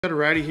Got a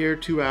righty here,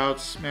 2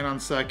 outs, man on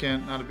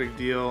second, not a big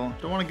deal.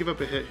 Don't want to give up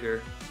a hit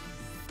here.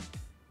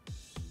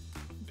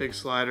 Big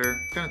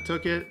slider, kind of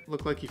took it,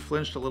 looked like he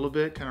flinched a little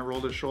bit, kind of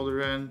rolled his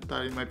shoulder in,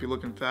 thought he might be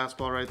looking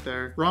fastball right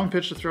there. Wrong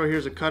pitch to throw here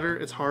is a cutter.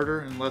 It's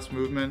harder and less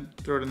movement.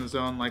 Throw it in the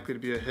zone, likely to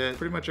be a hit.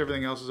 Pretty much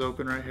everything else is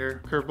open right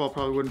here. Curveball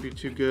probably wouldn't be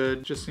too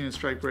good. Just seeing a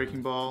strike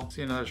breaking ball.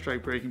 See another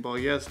strike breaking ball.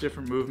 Yes,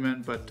 different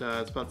movement, but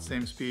it's about the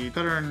same speed.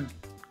 Cutter and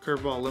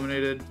curveball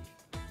eliminated.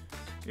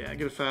 Yeah,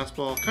 get a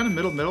fastball. Kind of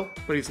middle,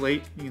 but he's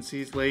late. You can see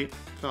he's late.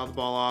 Fouled the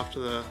ball off to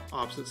the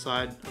opposite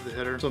side of the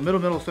hitter. So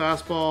middle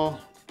fastball.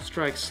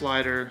 Strike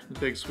slider, the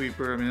big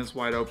sweeper. I mean, it's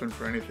wide open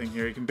for anything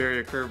here. You can bury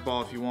a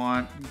curveball if you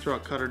want. You can throw a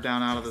cutter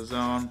down out of the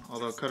zone,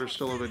 although cutter's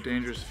still a little bit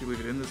dangerous if you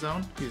leave it in the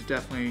zone. He's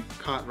definitely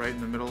caught right in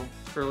the middle.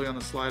 Early on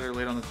the slider,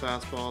 late on the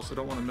fastball, so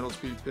don't want a middle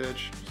speed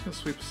pitch. Just gonna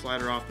sweep the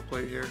slider off the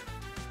plate here.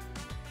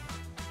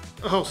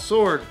 Oh,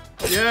 sword.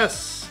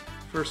 Yes!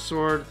 First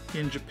sword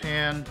in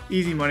Japan.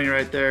 Easy money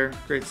right there.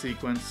 Great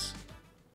sequence.